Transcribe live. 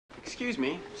Excuse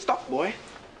me. Stop, boy.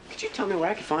 Could you tell me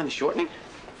where I can find the shortening?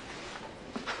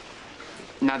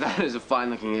 Now, that is a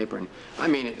fine-looking apron. I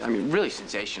mean it. I mean, really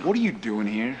sensational. What are you doing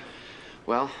here?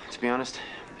 Well, to be honest,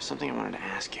 there's something I wanted to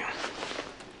ask you.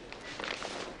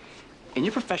 In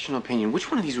your professional opinion,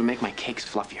 which one of these would make my cakes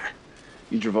fluffier?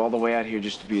 You drove all the way out here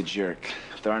just to be a jerk.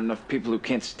 If there aren't enough people who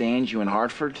can't stand you in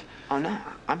Hartford. Oh, no.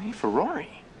 I'm here for Rory.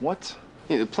 What?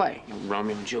 Yeah, the play. You know,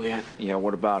 Romeo and Juliet. Yeah,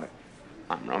 what about it?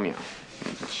 I'm Romeo.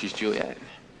 She's Juliet.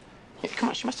 Yeah, come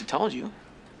on, she must have told you.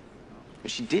 But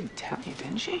she did tell you,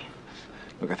 didn't she?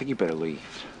 Look, I think you better leave.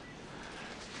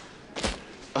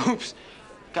 Oops.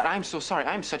 God, I'm so sorry.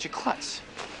 I'm such a klutz.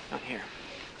 Not here.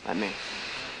 Let me.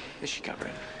 This should cover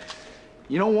it.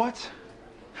 You know what?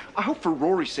 I hope for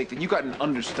Rory's sake that you got an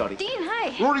understudy. Dean,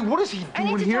 hi. Rory, what is he doing here?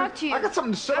 I need to talk to you. I got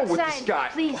something to settle with this guy.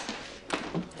 Please.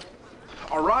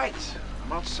 All right,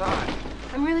 I'm outside.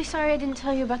 I'm really sorry I didn't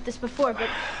tell you about this before, but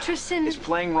Tristan... Is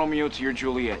playing Romeo to your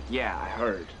Juliet. Yeah, I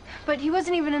heard. But he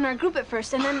wasn't even in our group at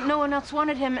first, and then no one else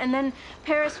wanted him, and then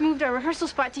Paris moved our rehearsal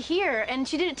spot to here, and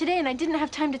she did it today, and I didn't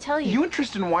have time to tell you. You and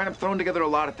Tristan wind up throwing together a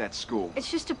lot at that school. It's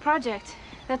just a project.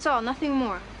 That's all, nothing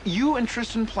more. You and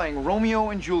Tristan playing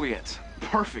Romeo and Juliet.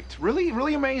 Perfect. Really,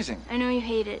 really amazing. I know you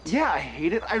hate it. Yeah, I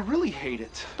hate it. I really hate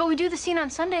it. But we do the scene on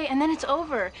Sunday, and then it's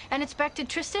over. And it's back to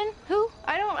Tristan? Who?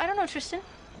 I don't know Tristan.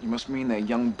 You must mean that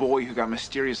young boy who got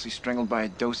mysteriously strangled by a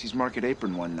Dosey's Market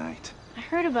apron one night. I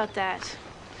heard about that.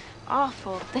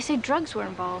 Awful. They say drugs were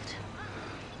involved.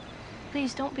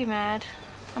 Please, don't be mad.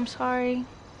 I'm sorry.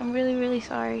 I'm really, really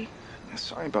sorry.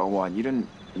 Sorry about what? You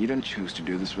didn't choose to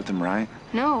do this with him, right?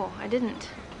 No, I didn't.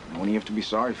 What do you have to be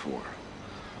sorry for?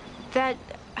 That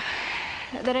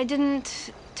I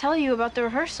didn't tell you about the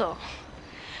rehearsal.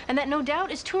 And that no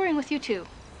doubt is touring with you too.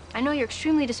 I know you're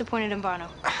extremely disappointed in Bono.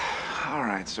 All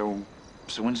right, so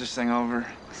when's this thing over?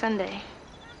 Sunday.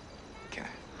 Okay.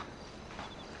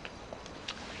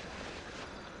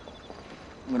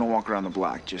 I'm gonna walk around the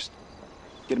block. Just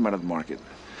get him out of the market.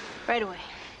 Right away.